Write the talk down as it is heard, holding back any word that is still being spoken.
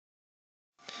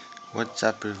What's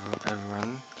up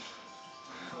everyone,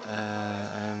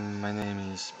 my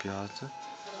name is Piotr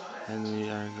and we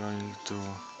are going to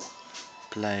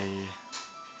play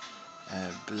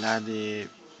bloody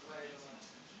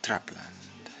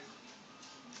Trapland.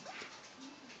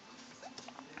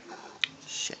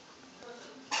 Shit,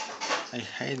 I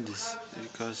hate this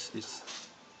because it's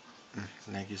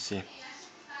like you see.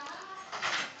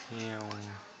 Ew.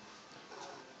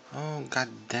 Oh god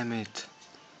damn it.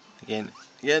 Again.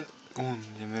 Oh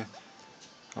damn it.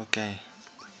 Okay,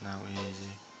 now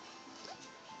easy.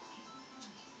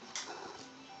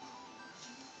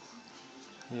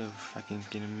 You fucking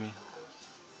kidding me?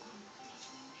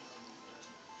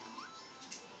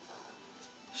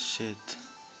 Shit.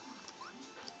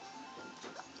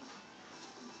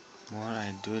 More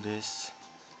I do this.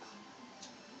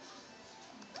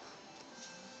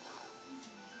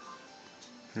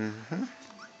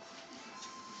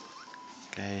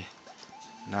 Okay,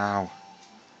 now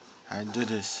I do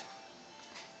this.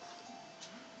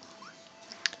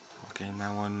 Okay,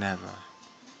 now or never.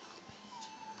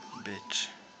 Bitch.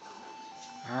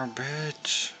 Ah,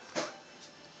 bitch.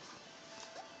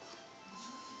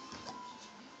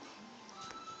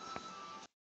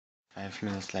 5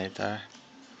 minutes later.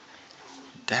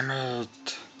 Damn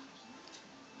it.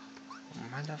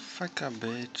 Motherfucker,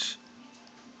 bitch.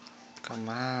 Come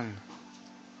on.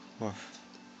 Woof.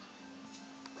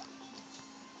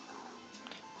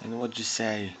 And what you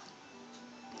say?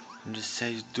 And just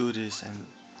say you do this and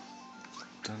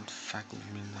don't fuck with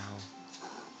me now.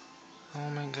 Oh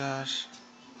my gosh.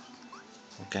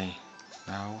 Okay,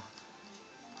 now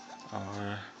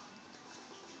or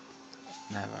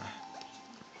never.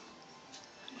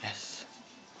 Yes.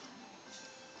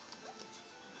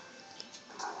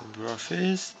 Bro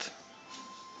fist?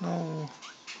 No.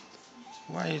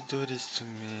 Why you do this to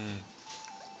me?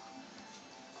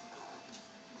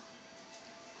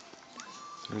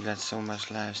 We got so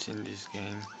much lives in this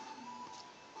game.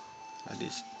 But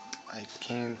this I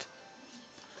can't.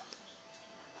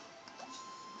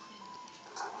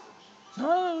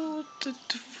 No.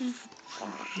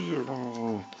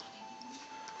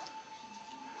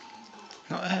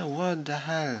 No, hey, what the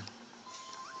hell?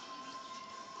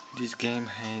 This game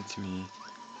hates me.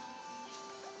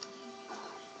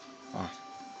 Oh,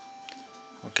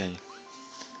 okay.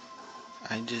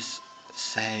 I just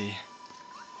say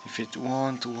if it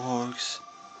won't works.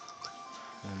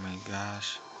 Oh my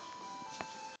gosh.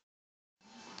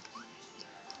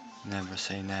 Never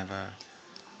say never.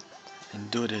 And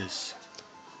do this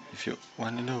if you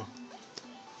wanna do.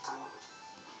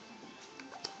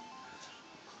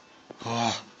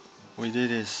 Oh, we did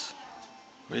this.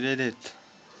 We did it.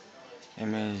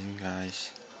 Amazing,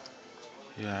 guys.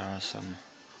 You are awesome.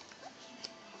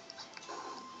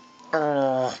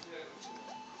 Oh,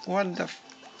 what the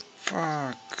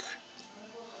fuck?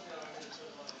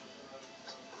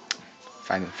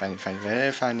 Funny,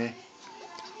 very funny.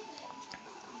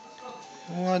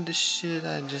 What the shit?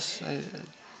 I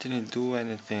didn't do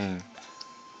anything.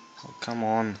 Oh, come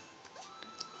on.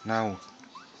 Now.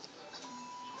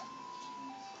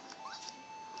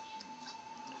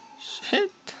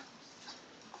 Shit.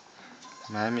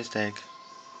 My mistake.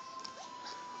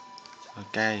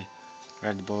 Okay.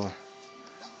 Red Bull.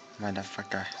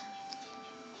 Motherfucker.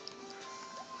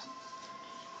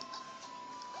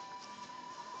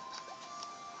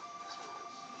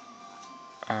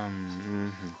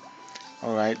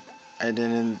 Alright. I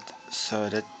didn't saw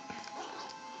that.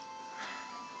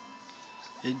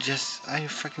 Are you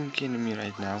fucking kidding me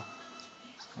right now?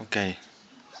 Okay.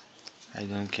 I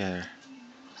don't care.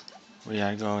 We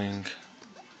are going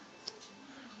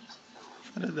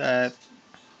for that.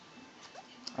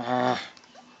 Ah,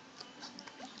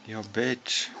 you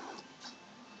bitch.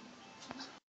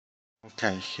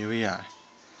 Okay, here we are.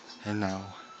 And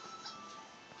now.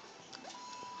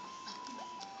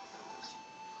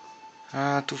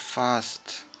 Ah, too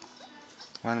fast.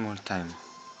 One more time.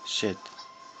 Shit.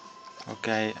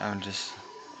 Okay, I'm just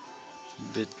a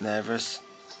bit nervous.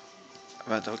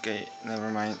 But okay, never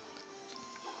mind.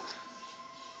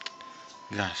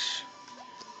 Gosh.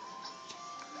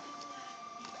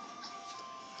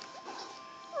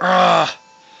 Ah!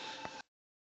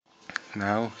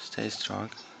 Now, stay strong.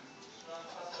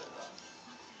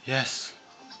 Yes,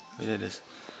 we did this.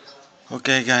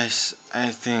 Okay, guys,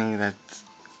 I think that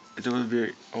it will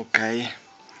be okay.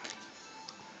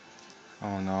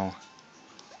 Oh no.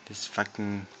 This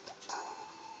fucking...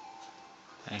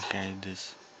 I hate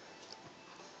this.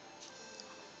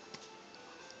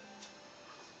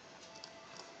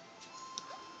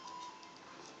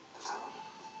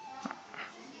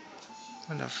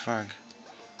 What the fuck?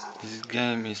 This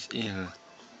game is ill.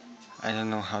 I don't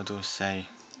know how to say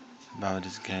about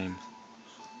this game,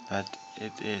 but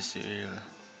it is real.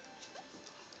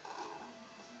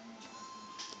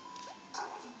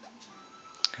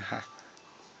 Haha,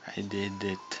 I did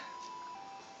it.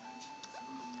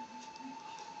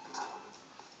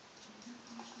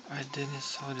 I didn't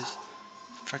saw this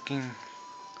fucking.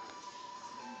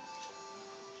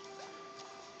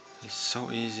 It's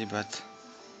so easy, but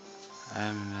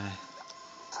I'm.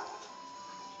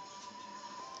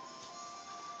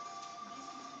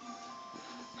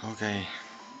 Okay,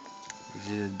 we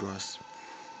did it, boss.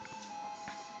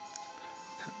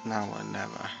 Now or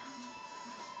never.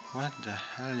 What the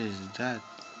hell is that?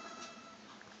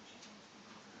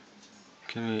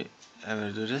 Can we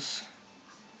ever do this?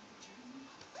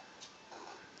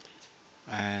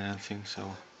 I don't think so.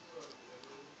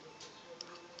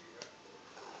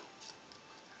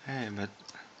 Hey, but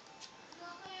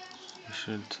we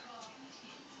should.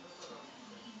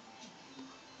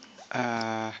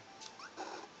 Uh,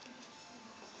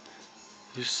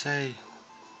 you say,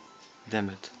 damn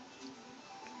it.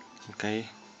 Okay,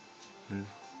 and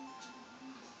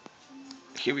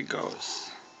here we goes.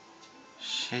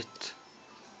 Shit.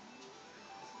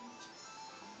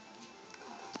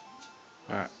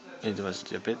 It was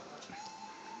stupid.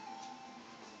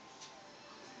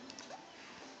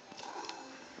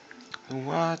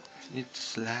 What?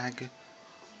 It's lag.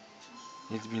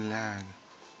 It's been lag.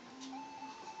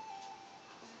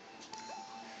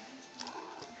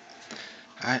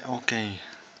 Okay.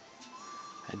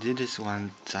 I did this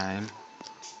one time.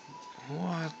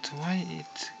 What? Why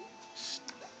it's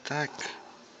stuck?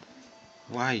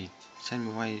 Why? Tell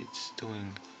me why it's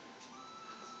doing.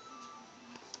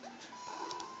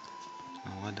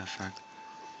 Oh, what the fuck?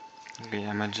 Okay,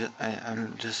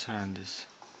 I'm just around this.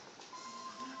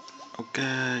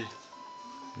 Okay.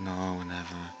 No,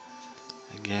 never.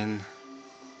 Again.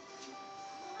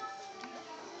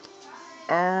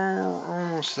 Oh,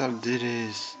 almost I did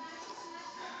this.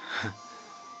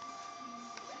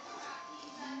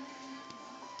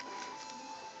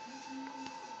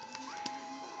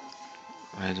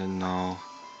 I don't know.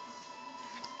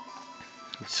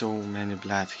 It's so many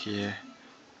blood here.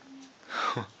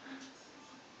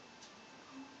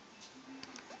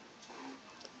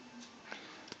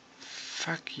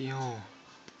 Fuck you.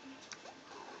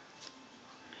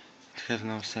 It have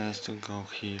no sense to go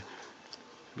here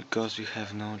because we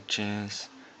have no chance.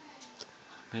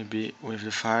 Maybe with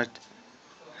the fart.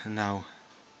 Now.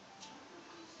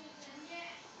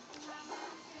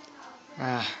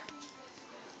 Ah.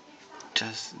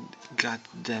 Just god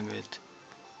damn it.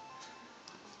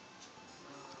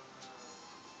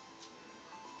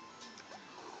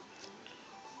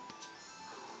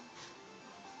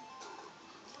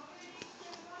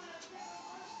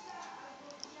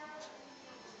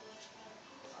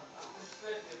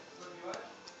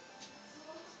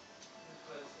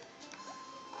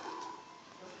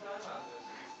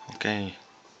 Okay.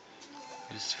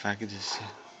 Just fuck this.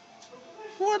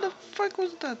 What the fuck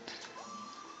was that?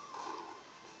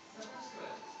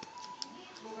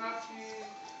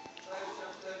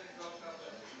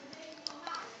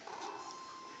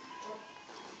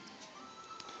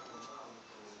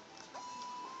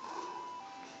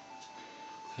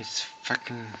 It's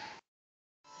fucking.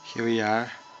 Here we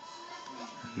are.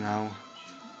 Now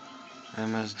I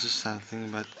must do something,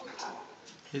 but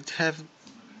it have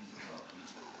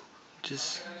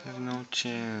just have no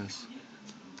chance.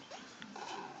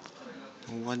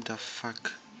 What the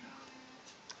fuck?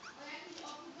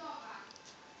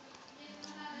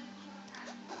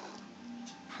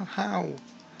 How?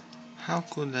 How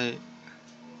could I?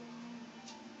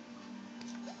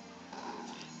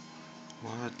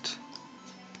 What?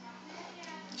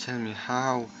 Tell me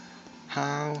how?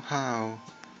 How?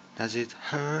 Does it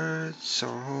hurt so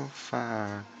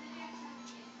far?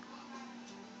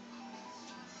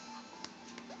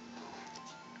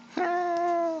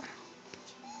 Ah,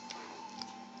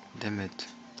 damn it.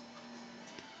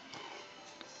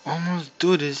 Almost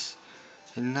do this,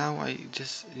 and now I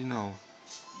just,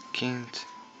 can't.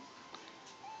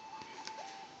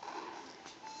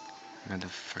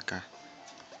 Motherfucker.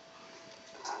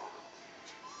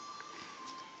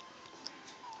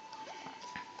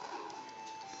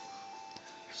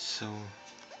 So.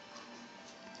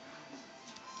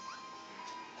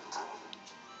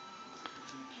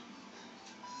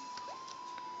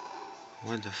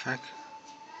 What the fuck?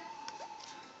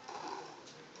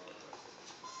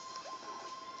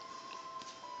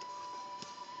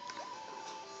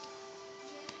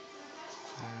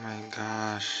 Oh my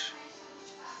gosh.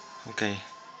 Okay.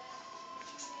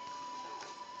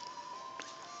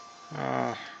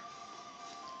 Ah.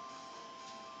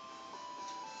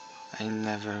 I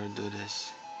never do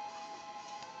this.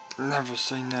 Never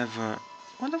say never.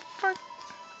 What the fuck?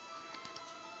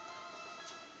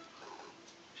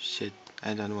 Shit,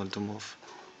 I don't want to move.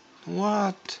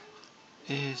 What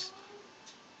is...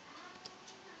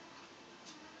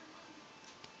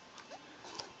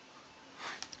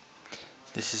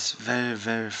 This is very,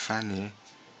 very funny.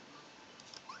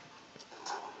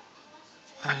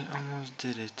 I almost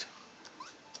did it.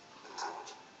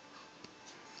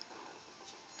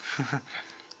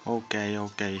 Okay,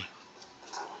 okay.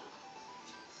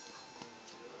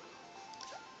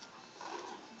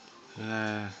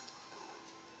 Yeah,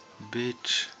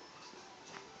 bitch.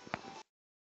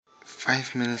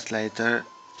 5 minutes later,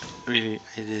 really,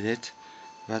 I did it.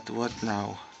 But what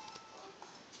now?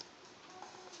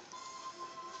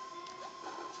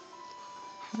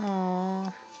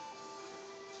 Oh.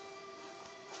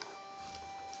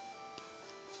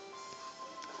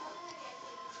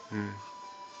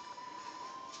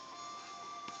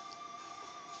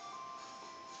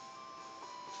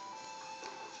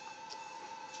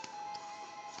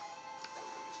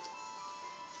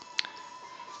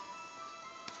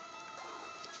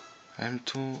 I'm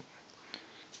too...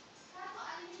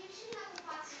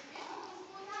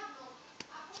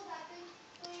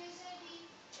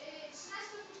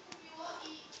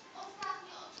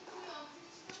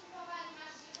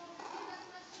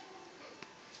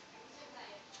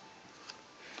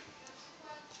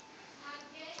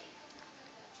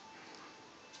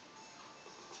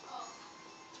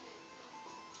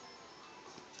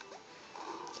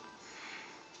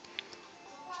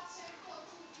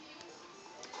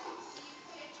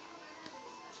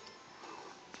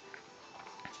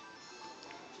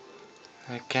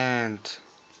 I can't.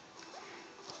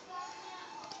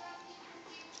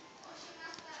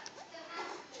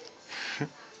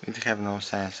 It have no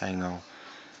sense, I know.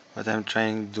 But I'm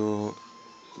trying to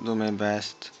do my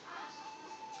best.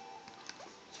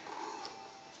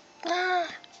 Ah.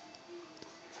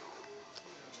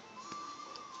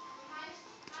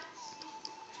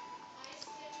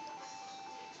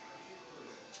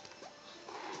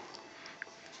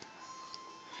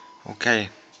 Okay.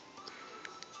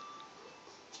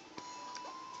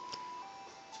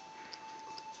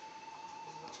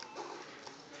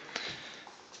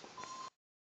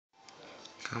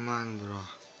 Come on, bro.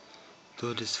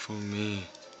 Do this for me.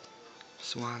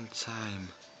 Just one time.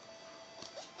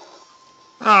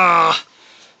 Ah!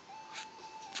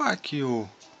 Fuck you.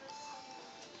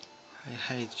 I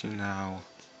hate you now.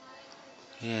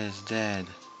 Yes, dead.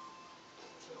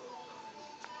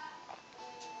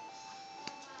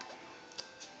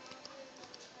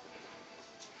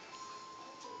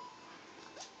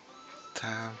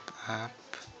 Tap up.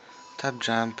 Tap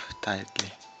jump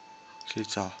tightly.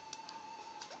 That's all.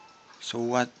 So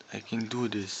what? I can do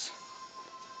this.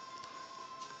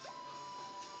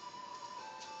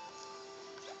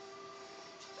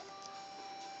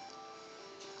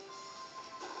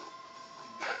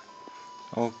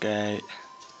 Okay.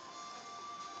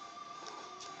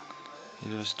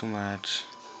 It was too much.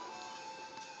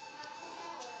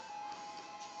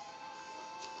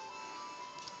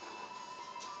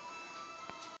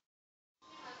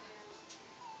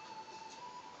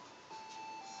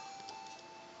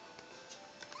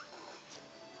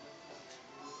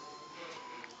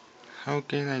 How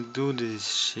can I do this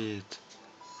shit?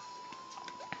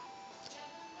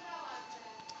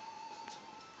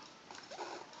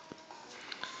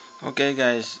 Okay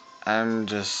guys, I'm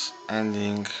just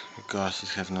ending because it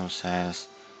have no sense.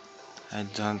 I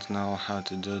don't know how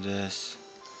to do this.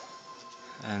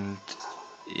 And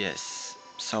yes,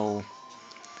 so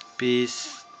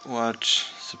peace, watch,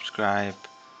 subscribe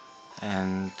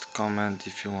and comment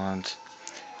if you want.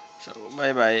 So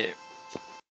bye bye.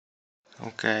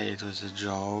 Okay, it was a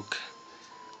joke.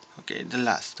 Okay, the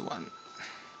last one.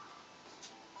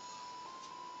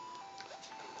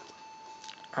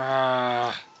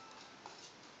 Ah.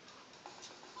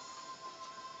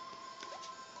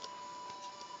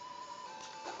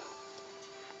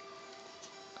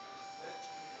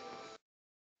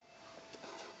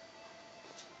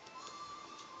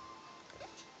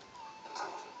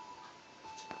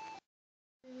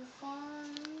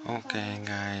 Okay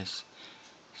guys,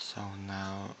 so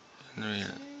now in real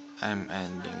I'm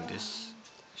ending this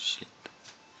shit,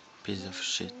 piece of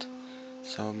shit.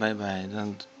 So bye bye,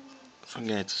 don't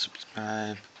forget to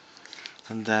subscribe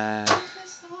and